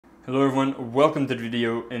Hello everyone, welcome to the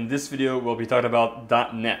video. In this video we'll be talking about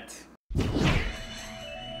 .NET.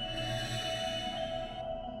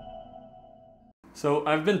 So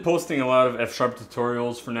I've been posting a lot of F#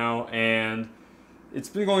 tutorials for now and it's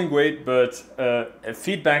been going great, but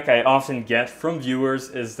feedback I often get from viewers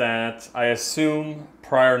is that I assume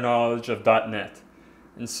prior knowledge of .NET.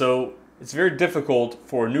 And so it's very difficult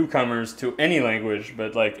for newcomers to any language,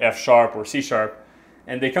 but like F# or C#,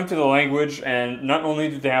 and they come to the language and not only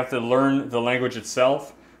do they have to learn the language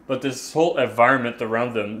itself, but this whole environment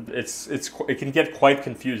around them, it can get quite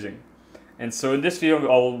confusing. And so in this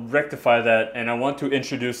video I'll rectify that, and I want to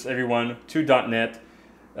introduce everyone to .NET,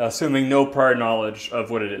 assuming no prior knowledge of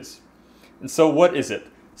what it is. And so what is it?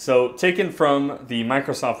 So taken from the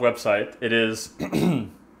Microsoft website, it is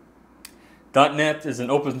 .NET is an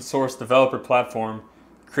open source developer platform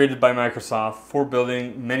created by Microsoft for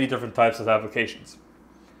building many different types of applications.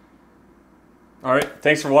 Alright,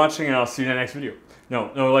 thanks for watching and I'll see you in the next video. No,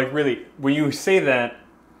 like really, when you say that,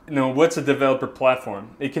 what's a developer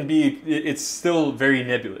platform? It's still very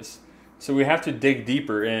nebulous. So we have to dig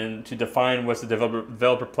deeper in to define what's a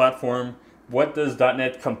developer platform, what does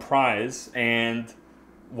 .NET comprise, and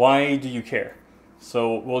why do you care?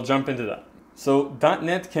 So we'll jump into that. So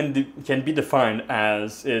 .NET can be defined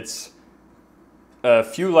as it's a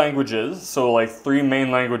few languages, so like 3 main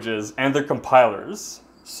languages and their compilers,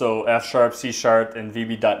 so F#, C#, and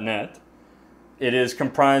VB.NET. It is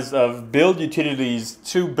comprised of build utilities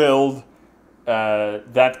to build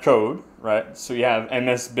that code, right? So you have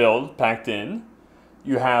MS Build packed in.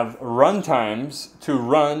 You have runtimes to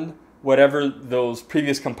run whatever those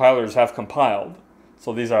previous compilers have compiled.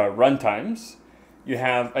 So these are runtimes. You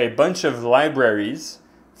have a bunch of libraries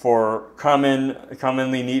for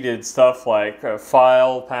commonly needed stuff like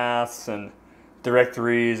file paths and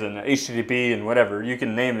directories and HTTP and whatever. You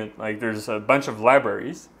can name it. Like there's a bunch of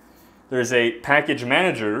libraries. There's a package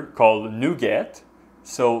manager called NuGet.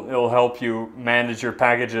 So it'll help you manage your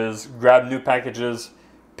packages, grab new packages,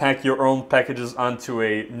 pack your own packages onto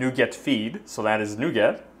a NuGet feed. So that is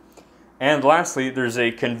NuGet. And lastly, there's a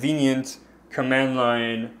convenient command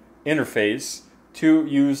line interface to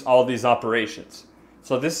use all these operations.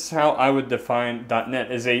 So this is how I would define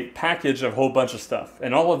 .NET, is a package of a whole bunch of stuff.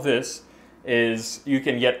 And all of this is, you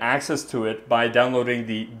can get access to it by downloading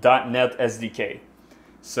the .NET SDK.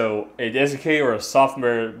 So a SDK, or a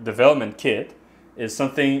software development kit, is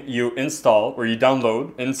something you install, or you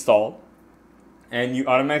download, install, and you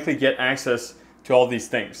automatically get access to all these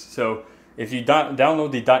things. So if you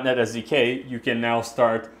download the .NET SDK, you can now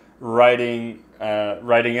start writing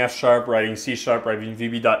F#, writing C#, writing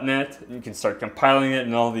VB.NET. You can start compiling it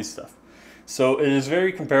and all these stuff. So it is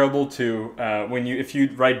very comparable to if you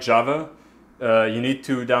write Java, you need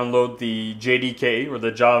to download the JDK, or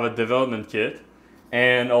the Java Development Kit,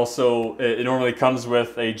 and also it normally comes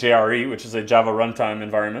with a JRE, which is a Java Runtime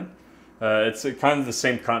environment. It's kind of the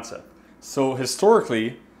same concept. So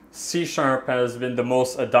historically, C# has been the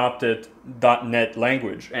most adopted .NET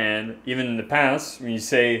language, and even in the past, when you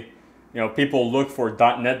say, people look for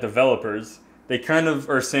 .NET developers, they kind of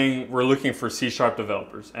are saying we're looking for C#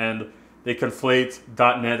 developers, and they conflate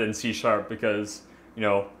 .NET and C# because,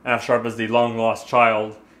 F# is the long lost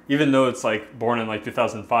child. Even though it's like born in like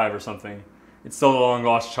 2005 or something, it's still a long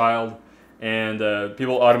lost child, and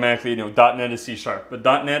people automatically, .NET is C#, but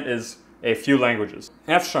 .NET is a few languages.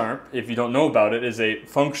 F#, if you don't know about it, is a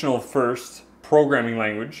functional first programming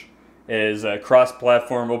language. It is a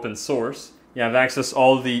cross-platform open source. You have access to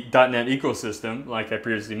all the .NET ecosystem, like I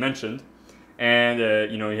previously mentioned, and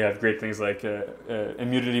you have great things like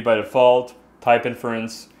immunity by default, type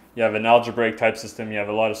inference. You have an algebraic type system. You have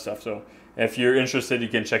a lot of stuff. So if you're interested, you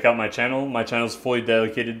can check out my channel. My channel is fully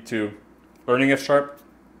dedicated to learning F#.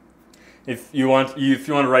 If you want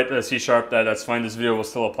to write a C#, that's fine. This video will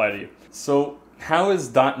still apply to you. So how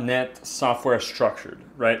is .NET software structured,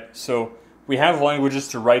 right? So we have languages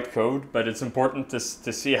to write code, but it's important to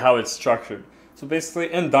see how it's structured. So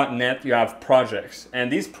basically in .NET you have projects,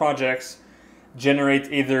 and these projects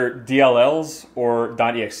generate either DLLs or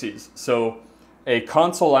 .exes. So a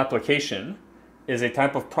console application is a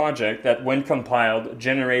type of project that when compiled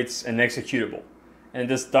generates an executable. And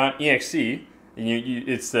this .exe,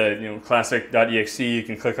 it's the classic .exe, you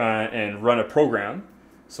can click on it and run a program.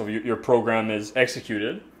 So your program is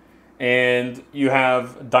executed. And you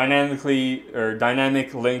have dynamic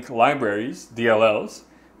link libraries, DLLs,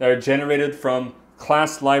 that are generated from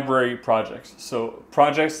class library projects. So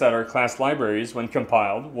projects that are class libraries, when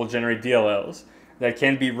compiled, will generate DLLs that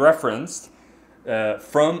can be referenced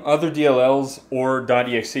from other DLLs or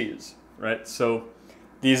 .exes, right? So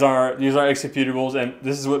These are executables, and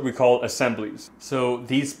this is what we call assemblies. So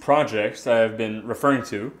these projects that I've been referring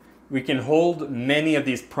to, we can hold many of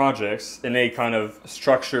these projects in a kind of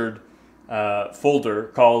structured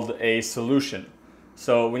folder called a solution.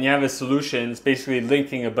 So when you have a solution, it's basically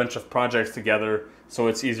linking a bunch of projects together so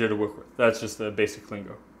it's easier to work with. That's just the basic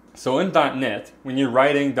lingo. So in .NET, when you're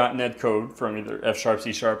writing .NET code from either F#,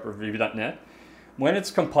 C# or VB.NET, when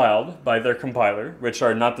it's compiled by their compiler, which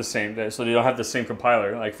are not the same, so they don't have the same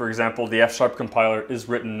compiler, like for example, the F# compiler is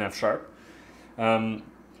written in F#.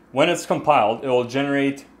 When it's compiled, it will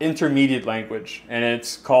generate intermediate language, and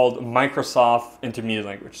it's called Microsoft Intermediate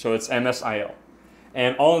Language, so it's MSIL.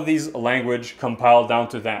 And all of these language compile down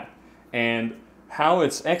to that. And how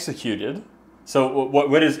it's executed, so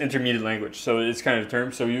what is intermediate language? So it's kind of a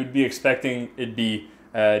term, so you'd be expecting it be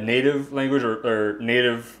native language or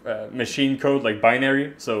native machine code, like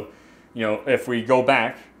binary. So, you know, if we go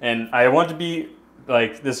back, and I want to be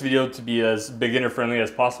like this video to be as beginner friendly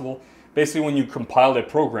as possible. Basically, when you compile a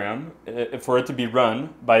program, for it to be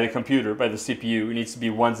run by the computer, by the CPU, it needs to be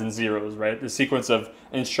ones and zeros, right? The sequence of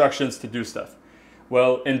instructions to do stuff.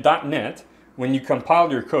 Well, in .NET, when you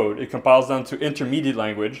compile your code, it compiles down to intermediate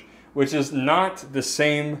language, which is not the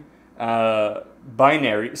same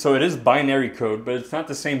binary. So it is binary code, but it's not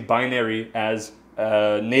the same binary as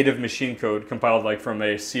native machine code compiled like from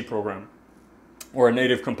a C program or a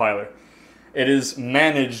native compiler. It is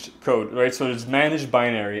managed code, right? So it's managed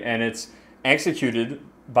binary, and it's executed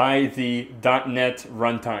by the .NET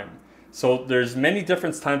runtime. So there's many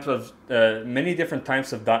different types of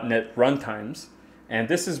 .NET runtimes, and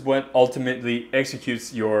this is what ultimately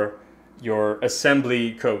executes your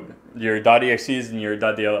assembly code, your .exes and your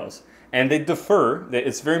 .dlls. And they differ.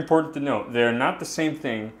 It's very important to note they're not the same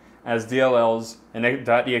thing as DLLs and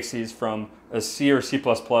 .exes from a C or C++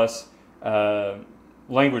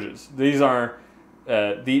 languages. These are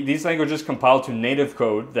these languages compile to native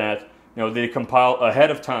code that they compile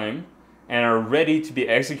ahead of time and are ready to be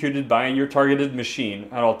executed by your targeted machine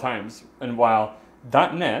at all times. And while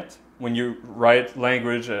 .NET, when you write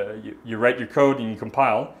language, you write your code and you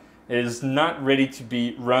compile, it is not ready to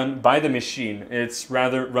be run by the machine. It's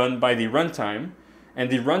rather run by the runtime, and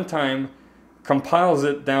the runtime compiles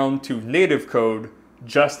it down to native code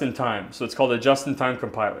just in time. So it's called a just-in-time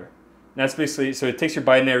compiler. And that's basically, so it takes your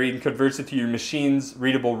binary and converts it to your machine's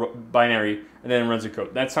readable binary, and then it runs the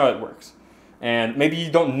code. That's how it works. And maybe you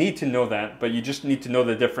don't need to know that, but you just need to know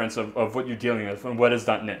the difference of what you're dealing with and what is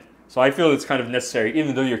 .NET. So I feel it's kind of necessary,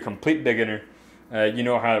 even though you're a complete beginner, you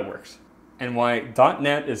know how it works. And why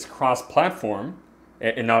 .NET is cross-platform,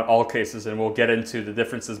 in not all cases, and we'll get into the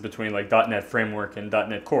differences between like .NET Framework and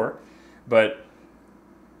 .NET Core, but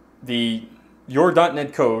your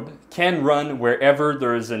 .NET code can run wherever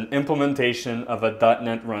there is an implementation of a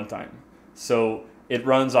 .NET runtime. So it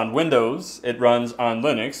runs on Windows, it runs on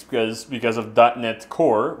Linux, because of .NET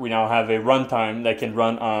Core, we now have a runtime that can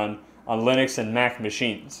run on Linux and Mac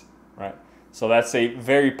machines, right? So that's a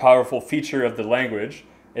very powerful feature of the language.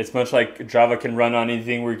 It's much like Java can run on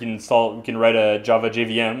anything where you can write a Java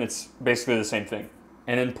JVM. It's basically the same thing.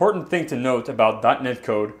 An important thing to note about .NET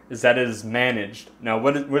code is that it is managed. Now,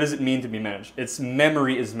 what does it mean to be managed? Its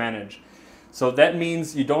memory is managed. So that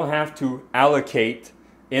means you don't have to allocate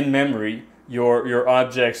in memory your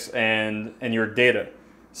objects and your data.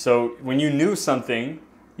 So when you knew something,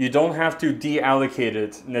 you don't have to deallocate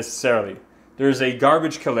it necessarily. There's a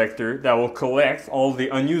garbage collector that will collect all the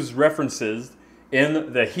unused references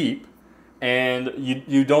in the heap, and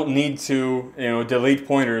you don't need to delete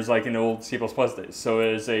pointers like in old C++ days. So it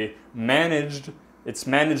is it's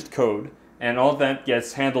managed code, and all that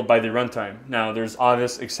gets handled by the runtime. Now there's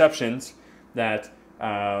obvious exceptions that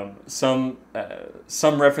some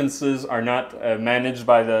references are not managed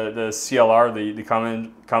by the CLR, the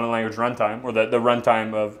common language runtime, or the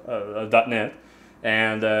runtime of .NET,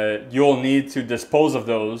 and you'll need to dispose of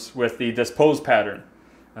those with the dispose pattern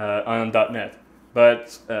on .NET.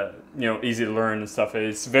 But easy to learn and stuff.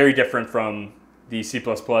 It's very different from the C++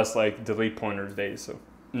 like delete pointers days. So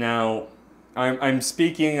now I'm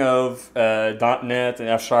speaking of .NET and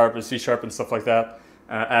F# and C# and stuff like that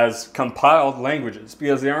as compiled languages,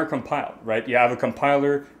 because they are compiled, right? You have a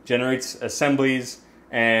compiler, generates assemblies,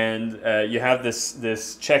 and you have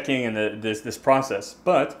this checking and this process.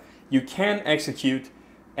 But you can execute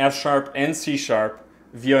F# and C#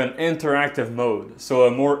 via an interactive mode, so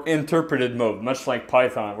a more interpreted mode, much like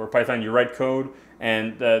Python, where Python you write code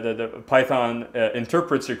and the Python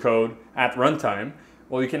interprets your code at runtime.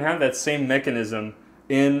 Well, you can have that same mechanism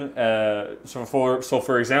in so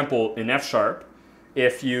for example in F#,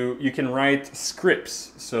 if you can write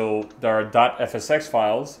scripts. So there are .fsx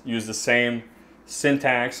files use the same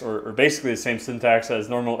syntax, or basically the same syntax as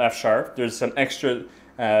normal F#. There's some extra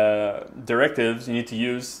directives you need to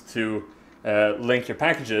use to link your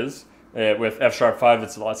packages. With F#5,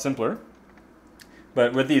 it's a lot simpler.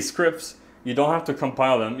 But with these scripts, you don't have to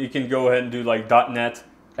compile them. You can go ahead and do like .NET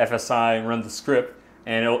FSI and run the script,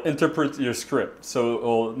 and it'll interpret your script. So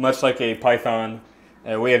it'll, much like a Python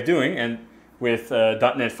way of doing. And with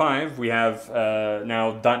 .NET 5, we have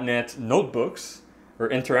now .NET notebooks, or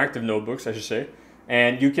interactive notebooks, I should say.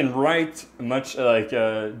 And you can write much like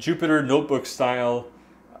Jupyter notebook style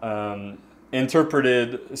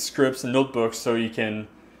interpreted scripts and notebooks, so you can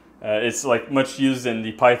it's like much used in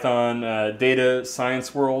the Python data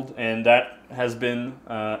science world, and that has been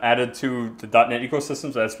added to the .NET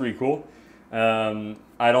ecosystem, so that's pretty cool.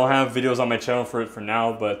 I don't have videos on my channel for it for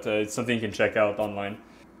now, but it's something you can check out online.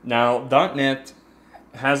 Now, .NET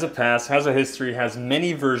has a past, has a history, has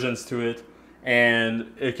many versions to it,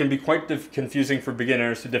 and it can be quite confusing for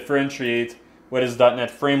beginners to differentiate what is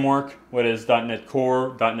 .NET Framework, what is .NET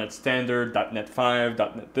Core, .NET Standard, .NET 5,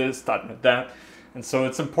 .NET this, .NET that. And so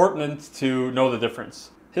it's important to know the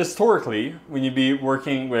difference. Historically, when you'd be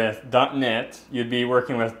working with .NET, you'd be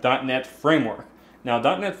working with .NET Framework. Now,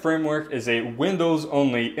 .NET Framework is a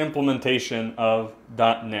Windows-only implementation of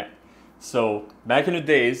 .NET. So back in the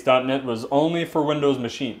days, .NET was only for Windows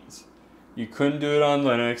machines. You couldn't do it on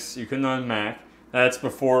Linux, you couldn't on Mac. That's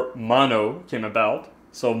before Mono came about.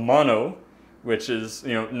 So Mono, which is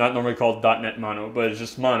not normally called .NET Mono, but it's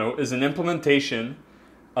just Mono, is an implementation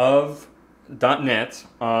of .NET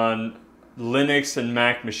on Linux and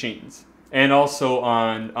Mac machines, and also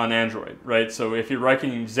on Android, right? So if you're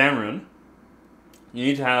writing Xamarin, you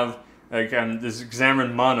need to have this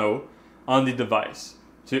Xamarin Mono on the device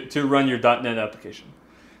to run your .NET application.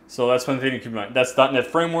 So that's one thing to keep in mind. That's .NET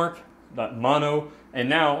Framework, .Mono, and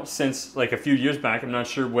now since like a few years back, I'm not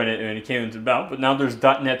sure when it came into about, but now there's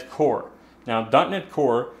 .NET Core. Now .NET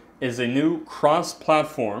Core is a new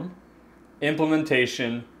cross-platform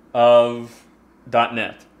implementation of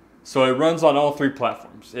 .NET. So it runs on all three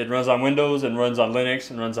platforms. It runs on Windows, and runs on Linux,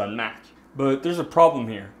 and runs on Mac. But there's a problem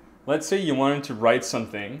here. Let's say you wanted to write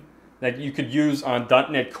something that you could use on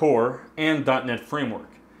 .NET Core and .NET Framework.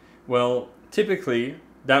 Well, typically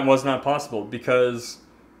that was not possible because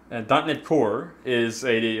 .NET Core is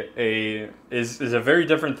a very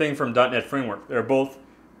different thing from .NET Framework. They're both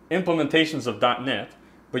implementations of .NET,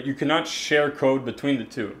 but you cannot share code between the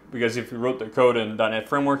two, because if you wrote the code in .NET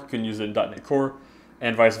Framework, you can use it in .NET Core,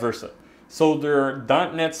 and vice versa. So there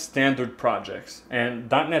are .NET Standard projects, and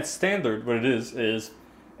 .NET Standard, what it is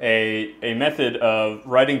a method of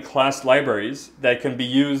writing class libraries that can be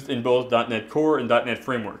used in both .NET Core and .NET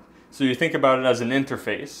Framework. So you think about it as an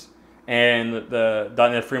interface, and the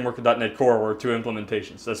 .NET Framework and .NET Core were two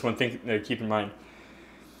implementations. That's one thing to keep in mind.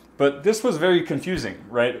 But this was very confusing,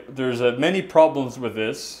 right? There's many problems with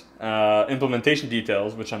this, implementation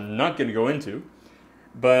details, which I'm not going to go into.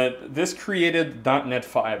 But this created .NET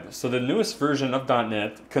 5. So the newest version of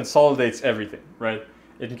 .NET consolidates everything, right?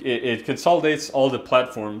 It consolidates all the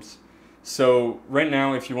platforms. So right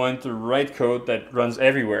now, if you want to write code that runs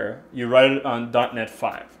everywhere, you write it on .NET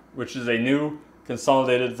 5, which is a new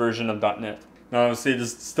consolidated version of .NET. Now, obviously,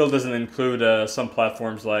 this still doesn't include some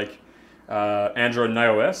platforms like Android and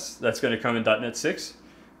iOS. That's going to come in .NET 6.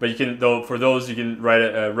 But you can, though, for those, you can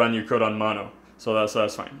run your code on Mono. So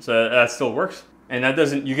that's fine. So that still works. And that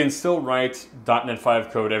doesn't, you can still write .NET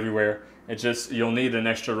 5 code everywhere. It's just, you'll need an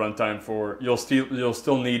extra runtime for, you'll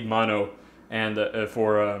still need Mono and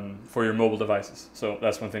for your mobile devices. So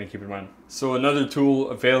that's one thing to keep in mind. So another tool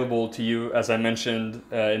available to you, as I mentioned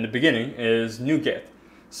in the beginning, is NuGet.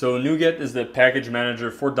 So NuGet is the package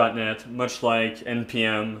manager for .NET, much like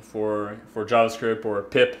NPM for JavaScript or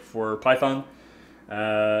pip for Python.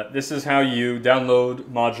 This is how you download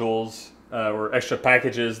modules or extra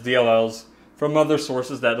packages, DLLs, from other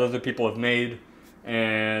sources that other people have made,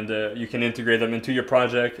 and you can integrate them into your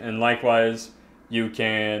project. And likewise, you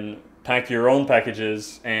can pack your own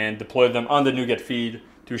packages and deploy them on the NuGet feed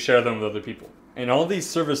to share them with other people. And all these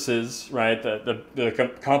services, right,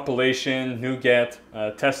 the compilation,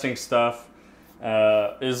 NuGet, testing stuff,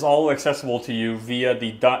 is all accessible to you via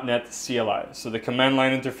the .NET CLI. So the command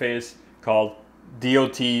line interface called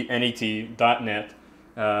 .NET.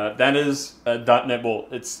 That is .NET, well,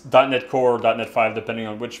 it's .NET Core or .NET 5, depending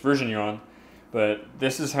on which version you're on. But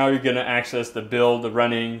this is how you're going to access the build, the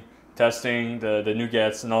running, testing, the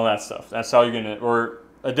NuGets, and all that stuff. That's how you're going to, or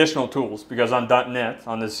additional tools, because on .NET,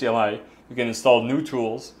 on the CLI, you can install new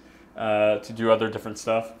tools to do other different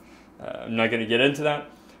stuff. I'm not going to get into that,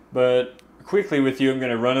 but quickly with you, I'm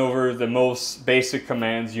going to run over the most basic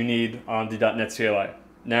commands you need on the .NET CLI.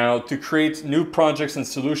 Now, to create new projects and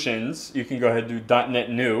solutions, you can go ahead and do .NET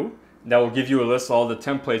New. That will give you a list of all the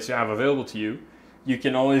templates you have available to you. You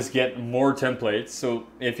can always get more templates. So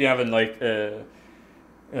if you have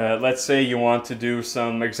let's say you want to do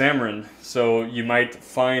some Xamarin, so you might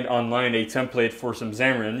find online a template for some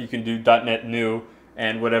Xamarin. You can do .NET New,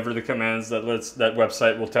 and whatever the commands that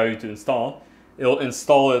website will tell you to install, it'll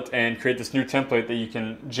install it and create this new template that you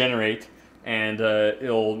can generate, and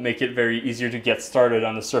it'll make it very easier to get started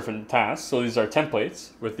on a certain task. So these are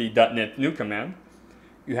templates with the .NET New command.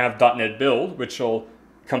 You have .NET Build, which will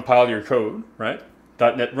compile your code, right?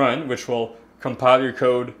 .NET Run, which will compile your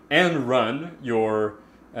code and run your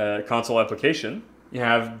console application. You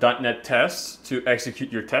have .NET Tests to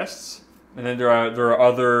execute your tests. And then there are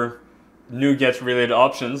other NuGet related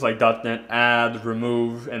options like .NET Add,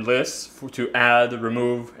 Remove, and List to add,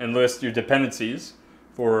 remove, and list your dependencies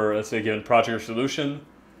for, let's say, a given project or solution.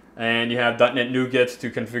 And you have .NET NuGet to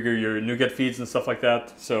configure your NuGet feeds and stuff like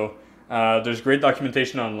that. So there's great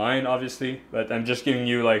documentation online, obviously, but I'm just giving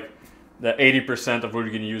you like the 80% of what you're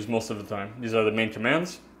going to use most of the time. These are the main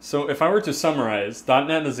commands. So if I were to summarize,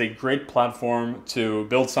 .NET is a great platform to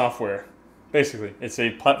build software. Basically, it's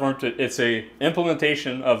a platform it's a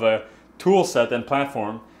implementation of a tool set and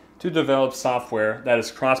platform to develop software that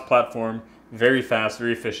is cross-platform, very fast,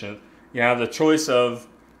 very efficient. You have the choice of,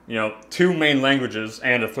 you know, 2 main languages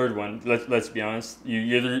and a third one. Let's be honest. You're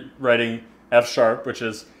either writing F#, which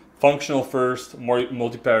is functional first,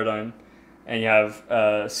 multi-paradigm, and you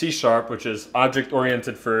have C#, which is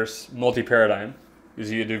object-oriented first, multi-paradigm. Because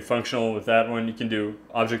you can do functional with that one, you can do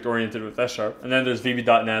object-oriented with S#, and then there's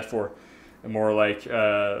VB.NET for more like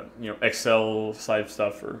Excel type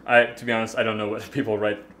stuff. Or to be honest, I don't know what people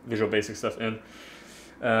write Visual Basic stuff in.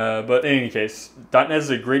 But in any case, .NET is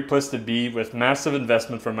a great place to be with massive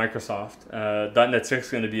investment from Microsoft. .NET 6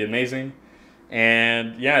 is going to be amazing,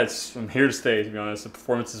 and yeah, I'm here to stay. To be honest, the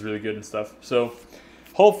performance is really good and stuff. So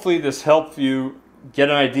hopefully this helped you get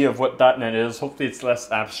an idea of what .NET is. Hopefully it's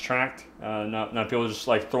less abstract, not people just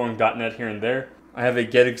like throwing .NET here and there. I have a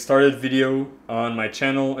getting started video on my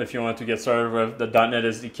channel if you want to get started with the .NET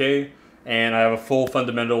SDK, and I have a full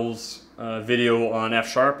fundamentals video on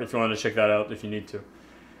F# if you want to check that out if you need to.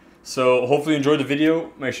 So hopefully you enjoyed the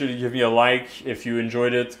video. Make sure to give me a like if you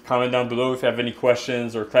enjoyed it. Comment down below if you have any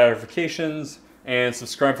questions or clarifications, and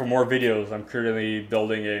subscribe for more videos. I'm currently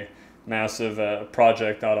building a massive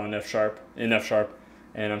project out on F#, and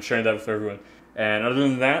I'm sharing that with everyone. And other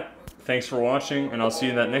than that, thanks for watching, and I'll see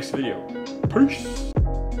you in that next video. Peace!